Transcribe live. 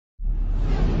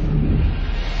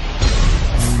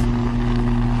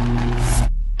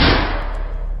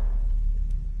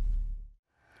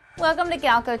Welcome to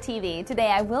Galco TV.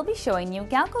 Today I will be showing you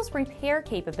Galco's repair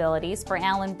capabilities for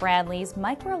Bradley's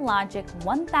Micrologix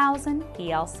 1000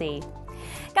 PLC.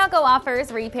 Galco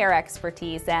offers repair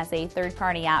expertise as a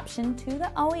third-party option to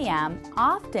the OEM,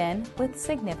 often with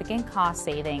significant cost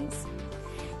savings.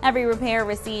 Every repair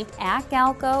received at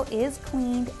Galco is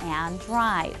cleaned and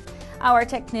dried. Our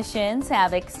technicians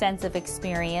have extensive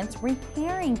experience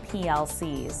repairing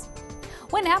PLCs.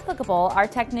 When applicable, our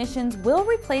technicians will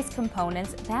replace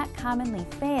components that commonly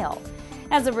fail.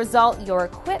 As a result, your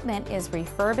equipment is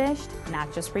refurbished,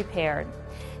 not just repaired.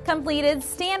 Completed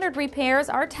standard repairs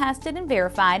are tested and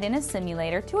verified in a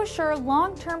simulator to assure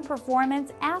long-term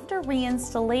performance after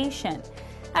reinstallation.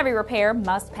 Every repair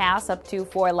must pass up to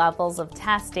 4 levels of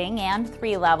testing and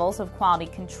 3 levels of quality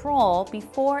control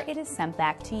before it is sent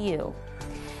back to you.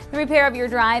 The repair of your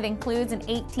drive includes an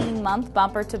 18-month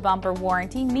bumper-to-bumper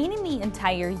warranty, meaning the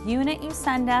entire unit you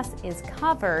send us is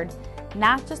covered,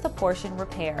 not just a portion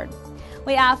repaired.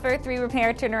 We offer 3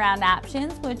 repair turnaround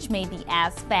options, which may be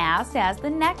as fast as the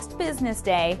next business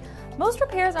day. Most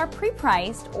repairs are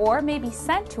pre-priced or may be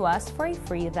sent to us for a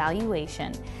free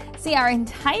evaluation. See our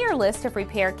entire list of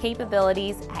repair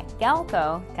capabilities at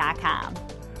galco.com.